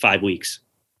next 5 weeks.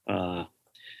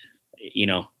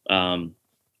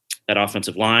 That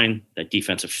offensive line, that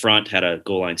defensive front had a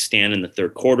goal line stand in the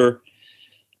third quarter.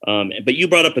 But you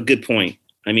brought up a good point.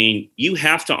 I mean, you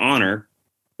have to honor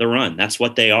the run. That's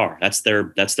what they are. That's their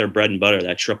bread and butter,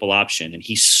 that triple option. And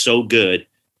he's so good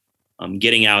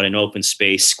getting out in open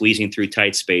space, squeezing through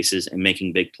tight spaces, and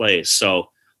making big plays.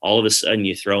 So all of a sudden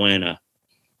you throw in a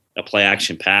play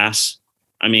action pass.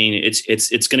 I mean,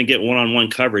 it's going to get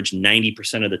one-on-one coverage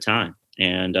 90% of the time.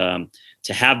 And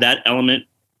to have that element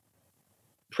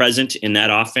present in that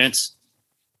offense,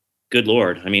 good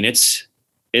Lord. I mean,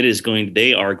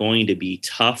 they are going to be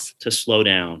tough to slow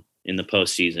down in the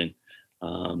postseason.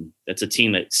 That's a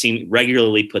team that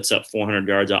regularly puts up 400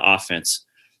 yards of offense.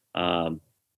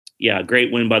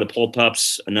 Great win by the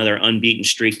Bullpups, another unbeaten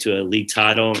streak to a league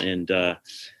title, and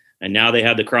now they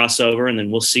have the crossover, and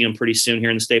then we'll see them pretty soon here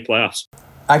in the state playoffs.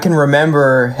 I can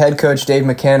remember head coach Dave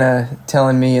McKenna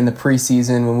telling me in the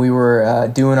preseason when we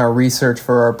were doing our research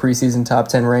for our preseason top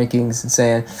 10 rankings and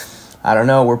saying, I don't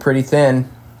know, we're pretty thin.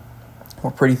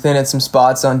 We're pretty thin at some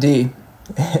spots on D.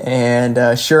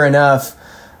 And sure enough,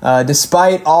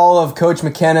 despite all of Coach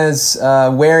McKenna's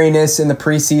wariness in the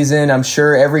preseason, I'm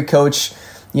sure every coach,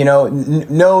 there's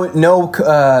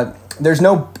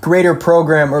no greater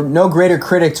program or no greater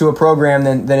critic to a program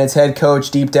than its head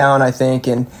coach deep down, I think.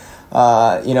 And,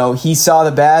 he saw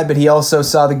the bad, but he also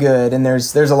saw the good. And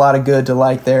there's a lot of good to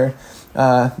like there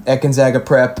at Gonzaga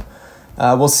Prep.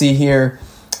 We'll see here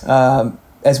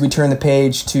as we turn the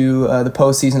page to the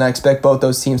postseason. I expect both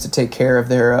those teams to take care of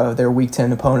their Week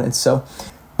 10 opponents. So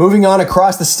moving on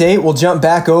across the state, we'll jump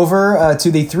back over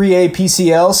to the 3A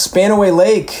PCL. Spanaway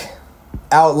Lake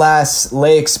outlasts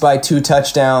Lakes by 2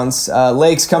 touchdowns.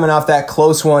 Lakes coming off that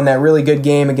close one, that really good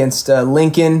game against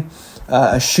Lincoln,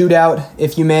 a shootout,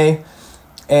 if you may.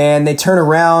 And they turn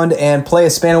around and play a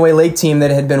Spanaway Lake team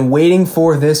that had been waiting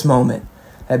for this moment,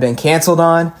 had been canceled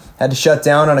on, had to shut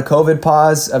down on a COVID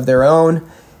pause of their own.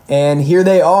 And here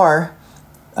they are,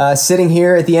 sitting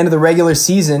here at the end of the regular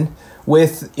season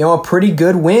with a pretty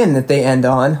good win that they end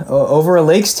on over a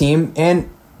Lakes team. And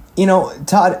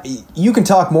Todd, you can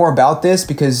talk more about this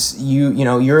because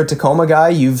you're a Tacoma guy.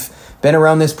 You've been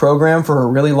around this program for a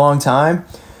really long time.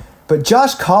 But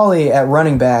Josh Colley at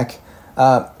running back,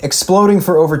 exploding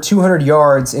for over 200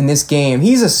 yards in this game.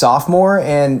 He's a sophomore,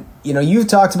 and you've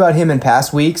talked about him in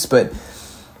past weeks, but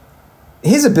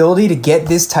his ability to get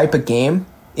this type of game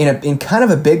in kind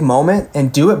of a big moment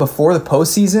and do it before the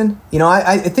postseason,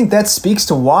 I think that speaks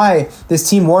to why this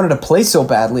team wanted to play so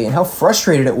badly and how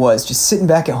frustrated it was just sitting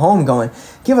back at home going,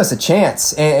 give us a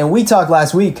chance. And we talked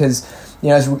last week because,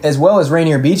 as well as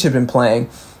Rainier Beach had been playing,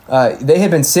 they had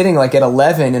been sitting like at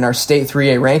 11 in our state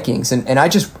 3A rankings. And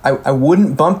I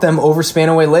wouldn't bump them over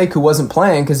Spanaway Lake, who wasn't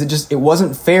playing, because it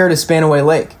wasn't fair to Spanaway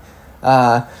Lake.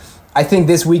 I think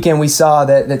this weekend we saw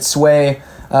that Sway,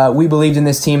 we believed in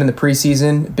this team in the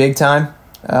preseason big time.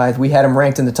 We had them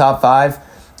ranked in the top 5,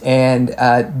 and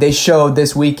they showed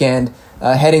this weekend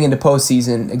heading into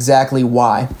postseason exactly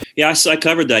why. Yeah, I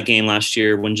covered that game last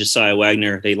year when Josiah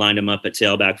Wagner, they lined him up at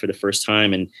tailback for the first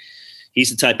time, and he's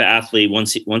the type of athlete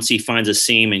once he finds a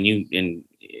seam and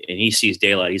he sees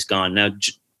daylight, he's gone. Now,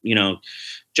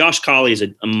 Josh Colley is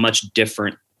a much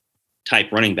different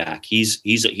type running back. He's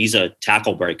a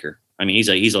tackle breaker. I mean,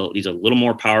 he's a little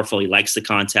more powerful. He likes the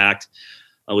contact.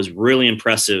 It was really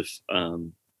impressive.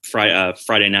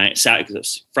 Friday night.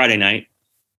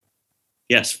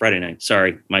 Yes, Friday night.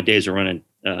 Sorry, my days are running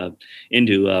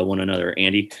into one another,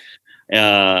 Andy.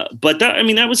 But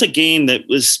that was a game that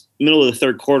was middle of the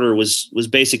third quarter was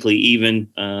basically even.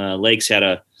 Lakes had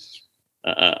a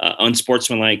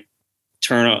unsportsmanlike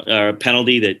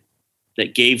penalty that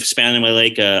gave Spanaway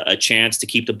Lake a chance to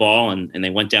keep the ball, and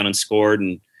they went down and scored,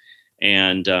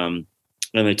 and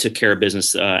they took care of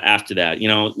business after that.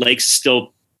 Lakes is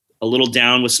still a little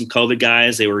down with some COVID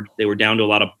guys. They were down to a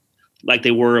lot of, like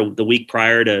they were the week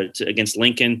prior to against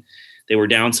Lincoln. They were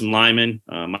down some linemen.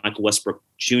 Michael Westbrook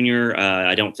Jr.,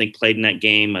 I don't think played in that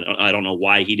game. I don't know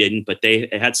why he didn't, but they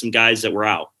had some guys that were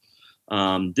out.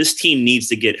 This team needs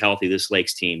to get healthy. This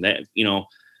Lakes team, they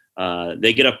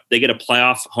get a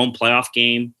home playoff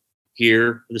game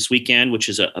here this weekend, which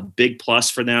is a big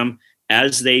plus for them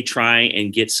as they try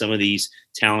and get some of these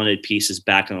talented pieces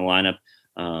back in the lineup.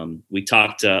 We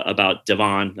talked about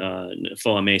Devon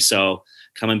Foameso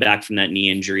coming back from that knee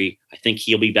injury. I think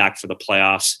he'll be back for the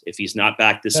playoffs. If he's not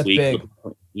back this week,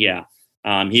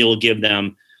 he'll give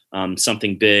them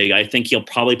something big. I think he'll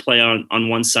probably play on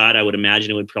one side. I would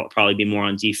imagine it would probably be more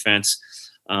on defense.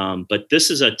 But this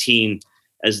is a team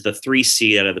as the 3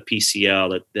 seed out of the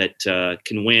PCL that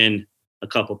can win a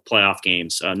couple of playoff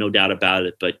games, no doubt about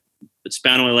it. But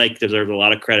Spanaway Lake deserves a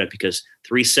lot of credit because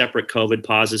 3 separate COVID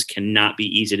pauses cannot be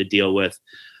easy to deal with.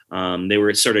 They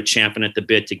were sort of champing at the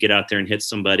bit to get out there and hit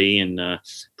somebody and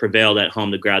prevailed at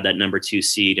home to grab that number 2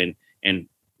 seed. And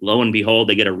lo and behold,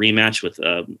 they get a rematch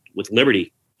with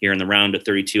Liberty here in the round of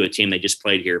 32, a team they just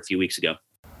played here a few weeks ago.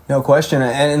 No question.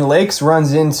 And Lakes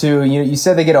runs into, you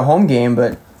said they get a home game,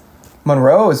 but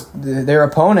Monroe, their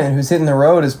opponent who's hitting the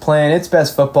road, is playing its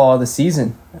best football of the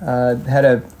season. Had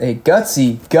a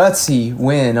gutsy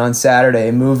win on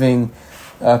Saturday, moving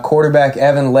quarterback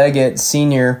Evan Leggett,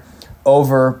 senior,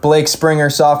 over Blake Springer,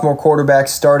 sophomore quarterback,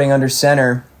 starting under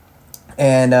center.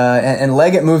 And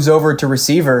Leggett moves over to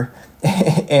receiver,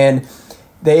 and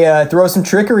they throw some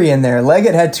trickery in there.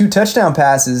 Leggett had 2 touchdown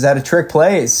passes out of trick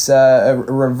plays, a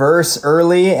reverse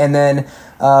early, and then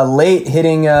late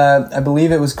hitting, I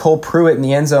believe it was Cole Pruitt in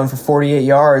the end zone for 48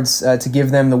 yards to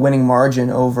give them the winning margin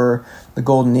over the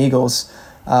Golden Eagles.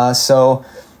 So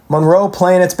Monroe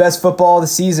playing its best football of the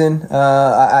season.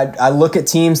 I look at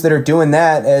teams that are doing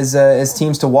that as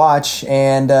teams to watch,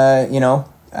 and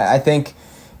I think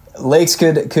Lakes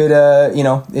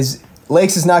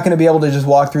Lakes is not going to be able to just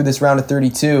walk through this round of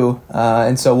 32,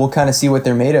 and so we'll kind of see what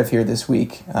they're made of here this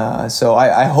week. So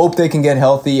I hope they can get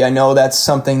healthy. I know that's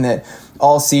something that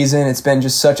all season it's been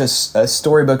just such a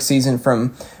storybook season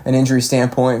from an injury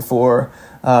standpoint for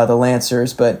the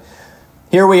Lancers, but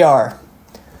here we are.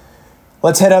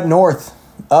 Let's head up north,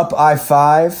 up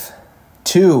I-5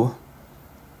 to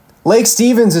Lake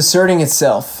Stevens asserting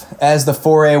itself as the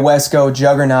 4A Wesco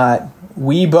juggernaut.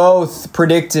 We both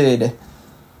predicted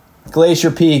Glacier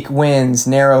Peak wins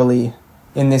narrowly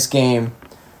in this game.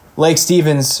 Lake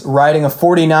Stevens riding a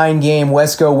 49-game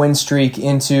Wesco win streak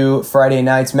into Friday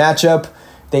night's matchup.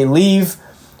 They leave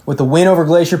with a win over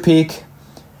Glacier Peak,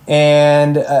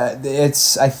 and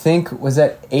it's, I think, was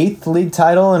that 8th league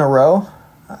title in a row?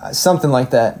 Something like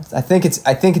that. I think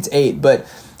it's 8, but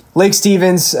Lake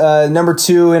Stevens, number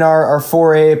 2 in our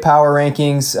 4A power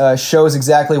rankings, shows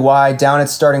exactly why. Down at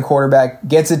starting quarterback,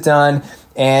 gets it done,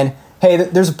 and hey,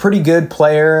 there's a pretty good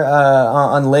player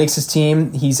on Lakes'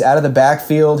 team. He's out of the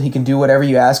backfield. He can do whatever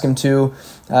you ask him to.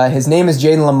 His name is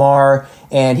Jaden Lamar,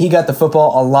 and he got the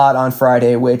football a lot on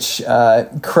Friday, which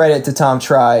credit to Tom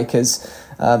Try, because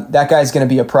that guy's going to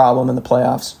be a problem in the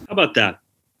playoffs. How about that?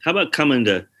 How about coming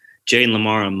to Jaden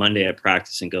Lamar on Monday at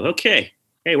practice and go, okay,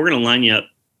 hey, we're going to line you up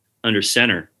under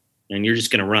center, and you're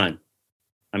just going to run.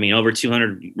 I mean, over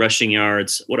 200 rushing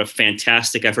yards. What a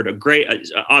fantastic effort. A great,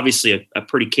 obviously a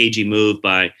pretty cagey move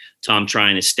by Tom Try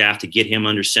and his staff to get him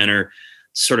under center,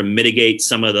 sort of mitigate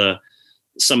some of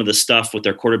the stuff with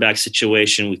their quarterback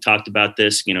situation. We've talked about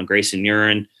this, Grayson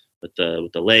Urin with the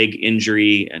leg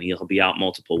injury, and he'll be out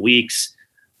multiple weeks.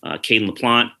 Caden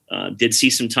LaPlante did see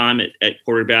some time at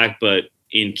quarterback, but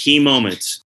in key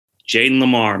moments, Jaden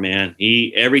Lamar, man,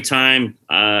 every time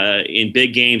in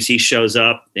big games he shows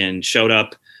up and showed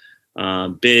up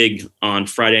big on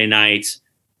Friday night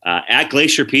at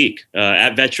Glacier Peak,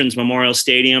 at Veterans Memorial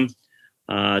Stadium,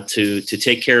 to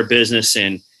take care of business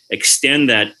and extend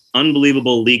that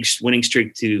unbelievable league winning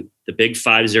streak to the Big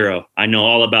 5-0. I know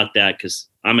all about that because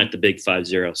I'm at the Big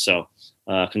 5-0. So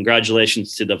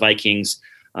congratulations to the Vikings.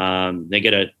 They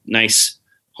get a nice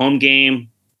home game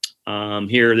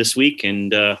here this week,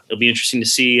 and it'll be interesting to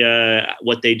see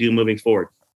what they do moving forward.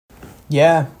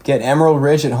 Yeah, get Emerald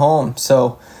Ridge at home.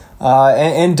 So,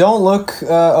 and don't look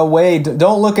away.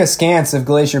 Don't look askance of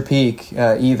Glacier Peak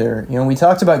either. We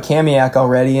talked about Kamiak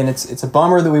already, and it's a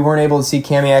bummer that we weren't able to see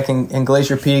Kamiak and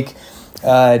Glacier Peak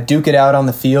duke it out on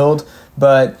the field.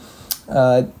 But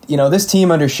this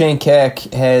team under Shane Keck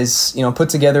has put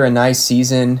together a nice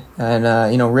season,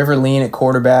 and River Lean at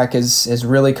quarterback has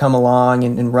really come along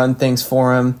and run things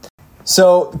for him.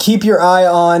 So keep your eye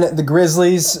on the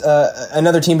Grizzlies,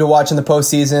 another team to watch in the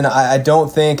postseason. I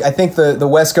think the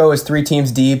Wesco is 3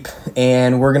 teams deep,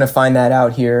 and we're going to find that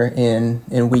out here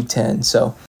in Week 10.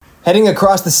 So heading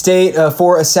across the state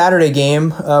for a Saturday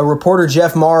game, reporter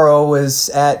Jeff Morrow was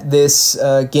at this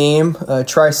game,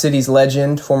 Tri-Cities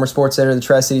legend, former sports editor of the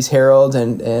Tri-Cities Herald,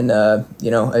 and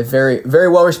a very, very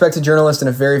well-respected journalist and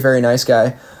a very, very nice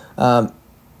guy.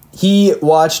 He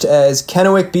watched as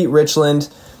Kennewick beat Richland.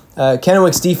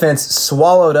 Kennewick's defense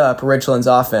swallowed up Richland's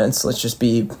offense. Let's just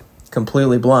be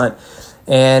completely blunt,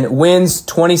 and wins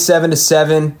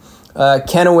 27-7.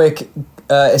 Kennewick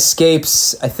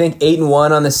escapes, I think,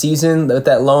 8-1 on the season with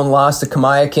that lone loss to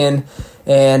Kamiakin,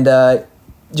 and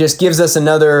just gives us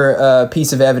another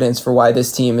piece of evidence for why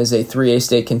this team is a 3A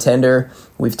state contender.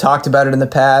 We've talked about it in the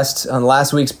past on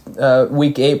last week's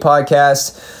Week 8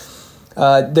 podcast.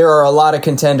 There are a lot of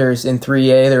contenders in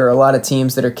 3A. There are a lot of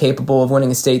teams that are capable of winning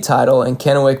a state title, and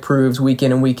Kennewick proves week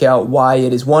in and week out why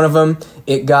it is one of them.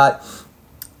 It got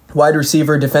wide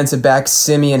receiver defensive back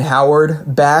Simeon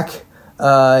Howard back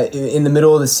in the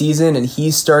middle of the season, and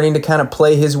he's starting to kind of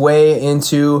play his way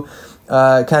into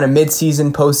kind of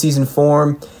mid-season, postseason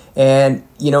form. And,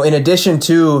 in addition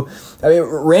to,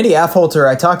 Randy Affolter,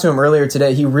 I talked to him earlier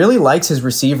today, he really likes his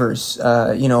receivers,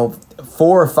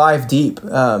 4 or 5 deep.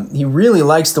 He really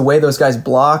likes the way those guys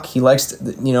block. He likes,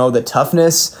 the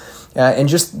toughness and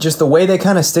just the way they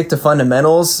kind of stick to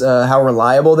fundamentals, how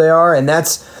reliable they are. And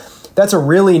that's a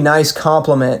really nice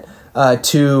compliment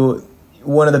to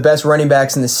one of the best running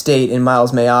backs in the state in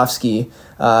Miles Mayofsky.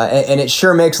 And it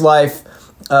sure makes life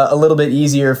a little bit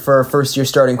easier for first-year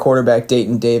starting quarterback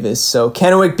Dayton Davis. So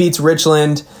Kennewick beats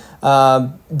Richland.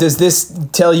 Does this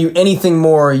tell you anything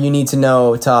more you need to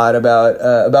know, Todd,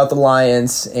 about the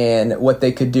Lions and what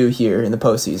they could do here in the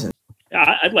postseason?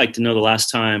 Yeah, I'd like to know the last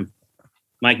time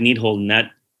Mike Needholden,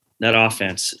 that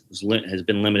offense has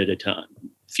been limited to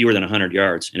fewer than 100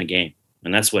 yards in a game,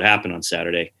 and that's what happened on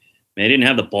Saturday. They didn't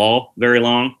have the ball very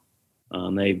long.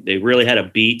 They really had a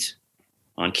beat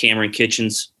on Cameron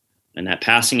Kitchens and that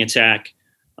passing attack.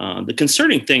 The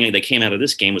concerning thing that came out of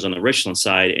this game was on the Richland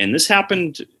side, and this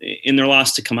happened in their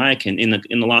loss to Kamiakin,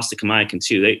 in the loss to Kamiakin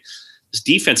too. This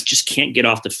defense just can't get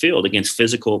off the field against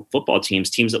physical football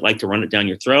teams that like to run it down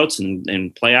your throats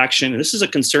and play action. And this is a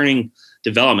concerning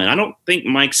development. I don't think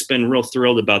Mike's been real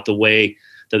thrilled about the way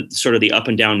the up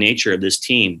and down nature of this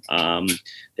team.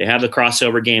 They have the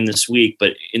crossover game this week,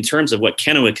 but in terms of what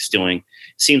Kennewick is doing,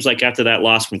 it seems like after that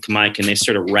loss from Kamiakin, they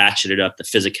sort of ratcheted up the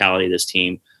physicality of this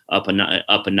team up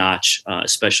a notch,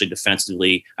 especially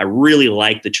defensively. I really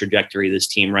like the trajectory of this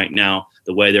team right now,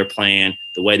 the way they're playing,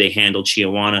 the way they handled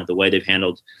Chiawana, the way they've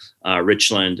handled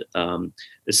Richland.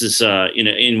 This is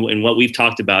in what we've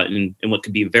talked about in what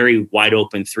could be a very wide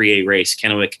open 3A race.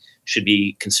 Kennewick should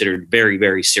be considered very,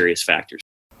 very serious factors.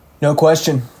 No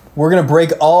question. We're going to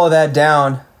break all of that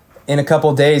down in a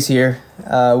couple days here.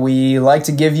 We like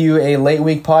to give you a late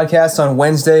week podcast on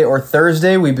Wednesday or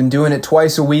Thursday. We've been doing it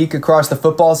twice a week across the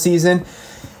football season.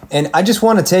 And I just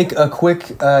want to take a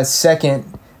quick second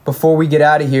before we get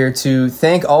out of here to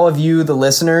thank all of you, the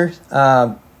listener.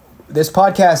 This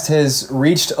podcast has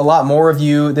reached a lot more of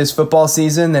you this football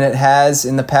season than it has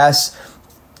in the past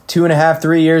 2.5,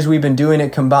 3 years we've been doing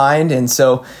it combined. And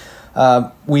so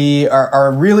we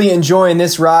are really enjoying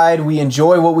this ride. We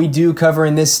enjoy what we do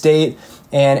covering this state.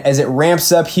 And as it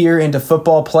ramps up here into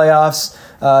football playoffs,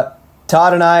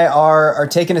 Todd and I are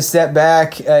taking a step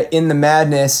back in the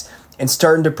madness and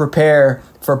starting to prepare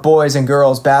for boys and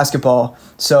girls basketball.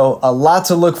 So a lot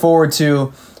to look forward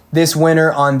to this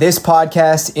winter on this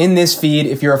podcast, in this feed.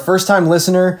 If you're a first-time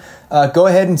listener, go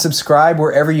ahead and subscribe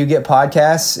wherever you get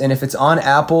podcasts. And if it's on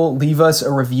Apple, leave us a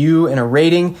review and a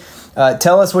rating.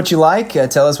 Tell us what you like.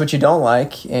 Tell us what you don't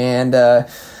like. And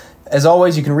as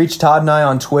always, you can reach Todd and I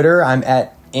on Twitter. I'm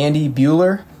at Andy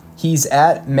Bueller. He's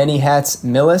at Many Hats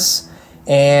Millis.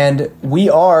 And we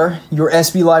are your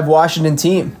SB Live Washington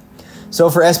team. So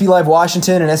for SB Live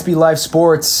Washington and SB Live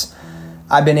Sports,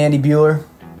 I've been Andy Bueller.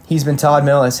 He's been Todd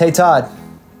Millis. Hey, Todd,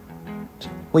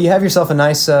 will you have yourself a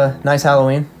nice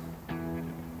Halloween?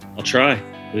 I'll try.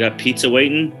 We got pizza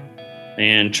waiting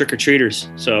and trick-or-treaters,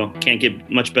 so can't get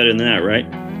much better than that, right?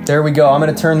 There we go. I'm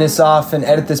going to turn this off and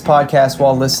edit this podcast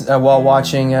while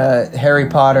watching Harry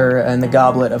Potter and the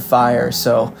Goblet of Fire.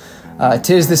 So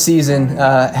 'tis the season.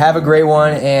 Have a great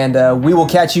one, and we will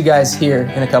catch you guys here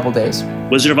in a couple days.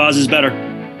 Wizard of Oz is better.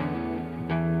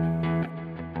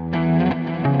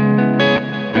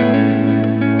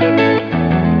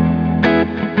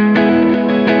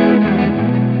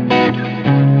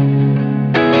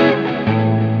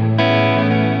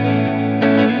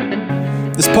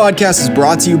 This podcast is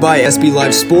brought to you by SB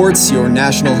Live Sports, your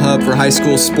national hub for high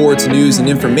school sports news and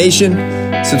information.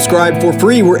 Subscribe for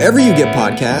free wherever you get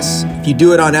podcasts. If you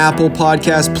do it on Apple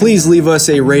Podcasts, please leave us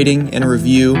a rating and a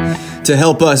review to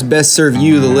help us best serve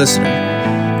you, the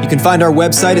listener. You can find our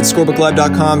website at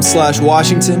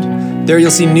scorebbooklive.com/Washington. There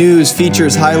you'll see news,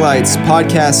 features, highlights,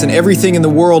 podcasts, and everything in the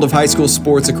world of high school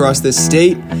sports across this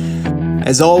state.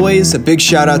 As always, a big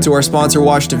shout out to our sponsor,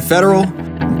 Washington Federal.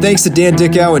 Thanks to Dan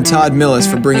Dickow and Todd Millis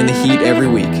for bringing the heat every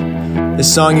week.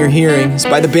 This song you're hearing is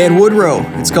by the band Woodrow.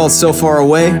 It's called So Far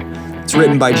Away. It's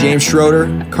written by James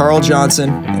Schroeder, Carl Johnson,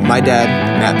 and my dad,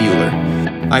 Matt Bueller.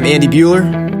 I'm Andy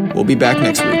Bueller. We'll be back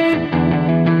next week.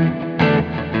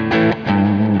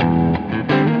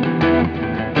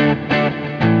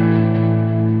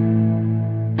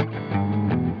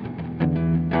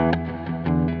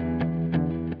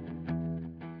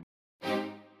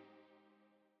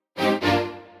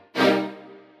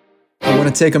 I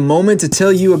want to take a moment to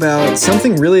tell you about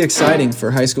something really exciting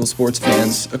for high school sports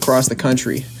fans across the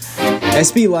country.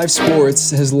 SB Live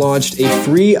Sports has launched a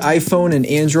free iPhone and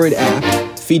Android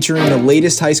app featuring the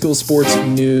latest high school sports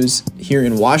news here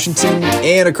in Washington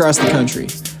and across the country.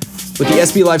 With the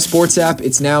SB Live Sports app,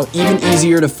 it's now even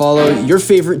easier to follow your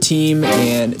favorite team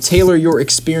and tailor your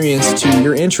experience to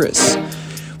your interests.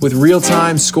 With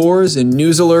real-time scores and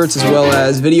news alerts, as well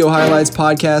as video highlights,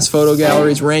 podcasts, photo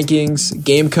galleries, rankings,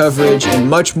 game coverage, and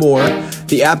much more,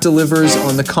 the app delivers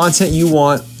on the content you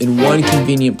want in one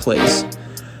convenient place.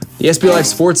 The SB Live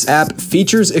Sports app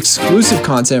features exclusive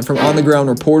content from on-the-ground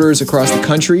reporters across the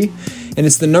country, and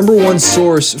it's the #1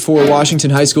 source for Washington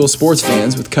high school sports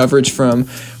fans, with coverage from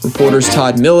reporters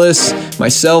Todd Millis,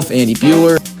 myself, Andy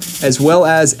Bueller, as well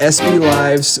as SB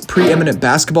Live's preeminent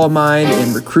basketball mind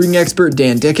and recruiting expert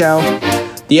Dan Dickow.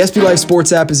 The SB Live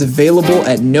Sports app is available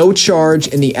at no charge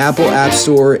in the Apple App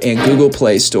Store and Google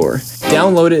Play Store.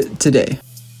 Download it today.